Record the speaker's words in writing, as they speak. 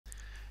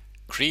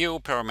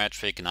Creo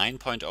Parametric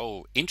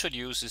 9.0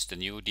 introduces the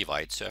new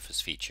divide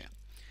surface feature.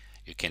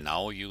 You can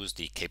now use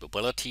the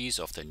capabilities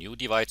of the new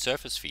divide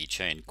surface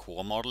feature in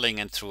core modeling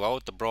and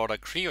throughout the broader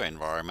Creo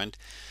environment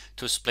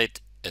to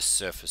split a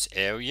surface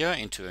area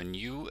into a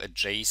new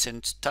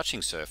adjacent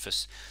touching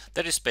surface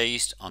that is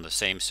based on the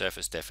same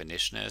surface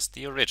definition as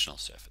the original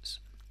surface.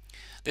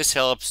 This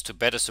helps to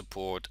better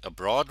support a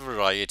broad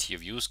variety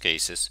of use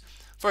cases,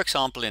 for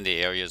example in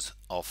the areas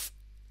of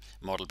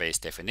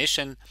model-based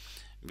definition,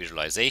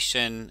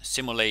 visualization,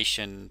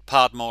 simulation,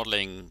 part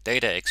modeling,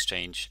 data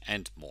exchange,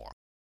 and more.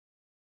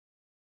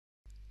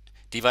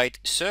 Divide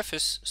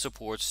surface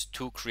supports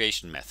two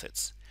creation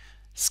methods,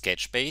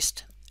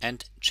 sketch-based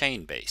and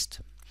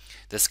chain-based.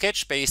 The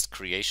sketch-based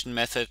creation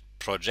method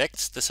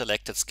projects the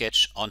selected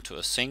sketch onto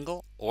a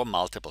single or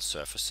multiple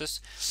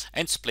surfaces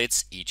and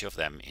splits each of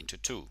them into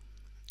two.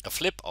 A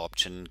flip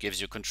option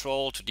gives you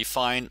control to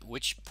define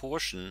which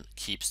portion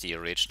keeps the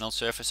original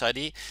surface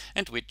ID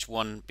and which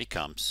one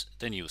becomes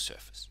the new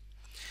surface.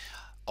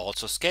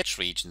 Also, sketch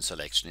region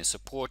selection is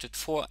supported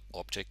for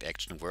object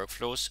action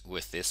workflows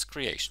with this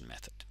creation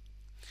method.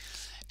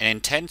 An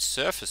intent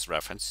surface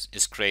reference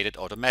is created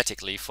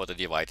automatically for the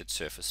divided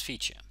surface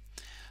feature.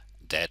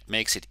 That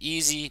makes it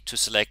easy to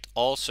select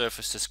all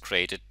surfaces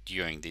created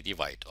during the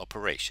divide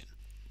operation.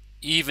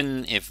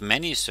 Even if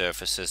many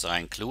surfaces are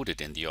included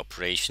in the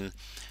operation,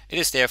 it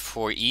is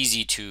therefore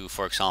easy to,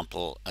 for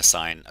example,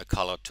 assign a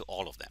color to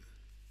all of them.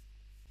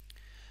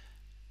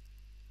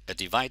 A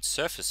divide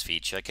surface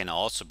feature can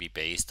also be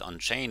based on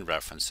chain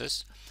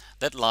references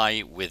that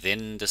lie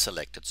within the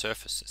selected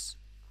surfaces.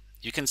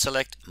 You can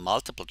select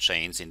multiple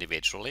chains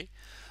individually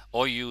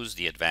or use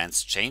the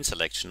advanced chain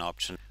selection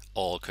option,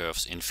 all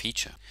curves in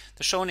feature.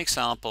 The shown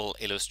example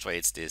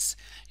illustrates this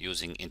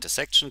using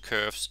intersection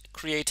curves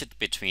created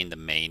between the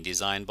main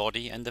design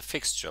body and the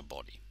fixture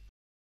body.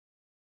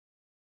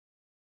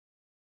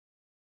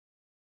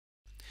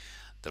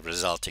 The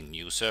resulting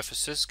new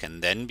surfaces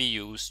can then be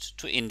used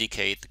to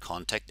indicate the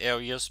contact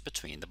areas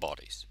between the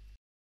bodies.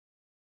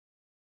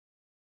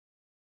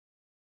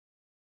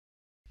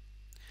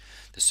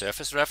 The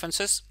surface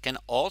references can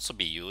also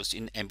be used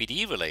in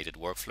MBD-related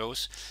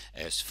workflows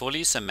as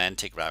fully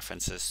semantic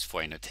references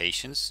for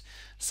annotations,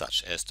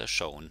 such as the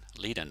shown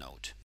leader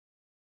node.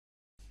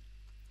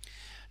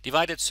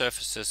 Divided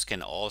surfaces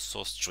can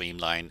also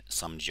streamline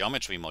some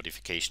geometry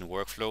modification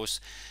workflows,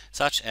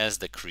 such as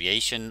the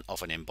creation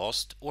of an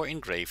embossed or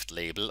engraved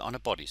label on a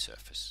body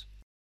surface.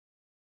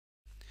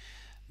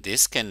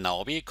 This can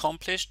now be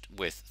accomplished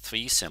with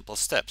three simple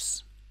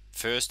steps.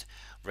 First,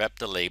 wrap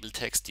the label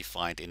text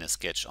defined in a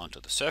sketch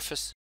onto the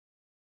surface.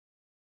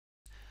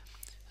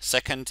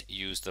 Second,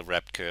 use the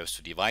wrapped curves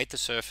to divide the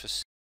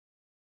surface.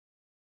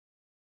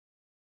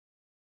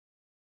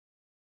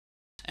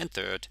 And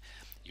third,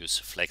 use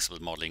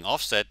flexible modeling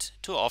offset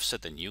to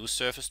offset the new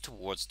surface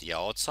towards the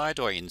outside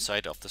or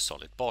inside of the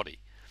solid body.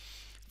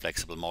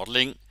 Flexible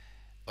modeling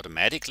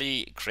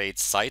automatically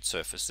creates side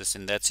surfaces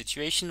in that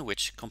situation,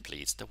 which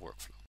completes the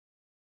workflow.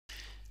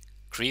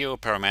 Creo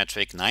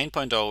Parametric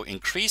 9.0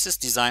 increases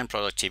design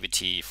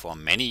productivity for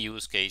many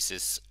use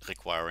cases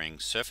requiring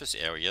surface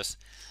areas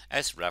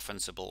as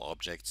referenceable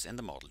objects in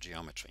the model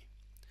geometry.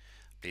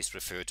 Please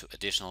refer to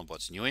additional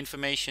What's New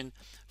information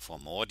for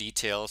more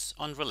details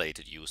on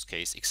related use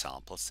case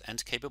examples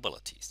and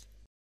capabilities.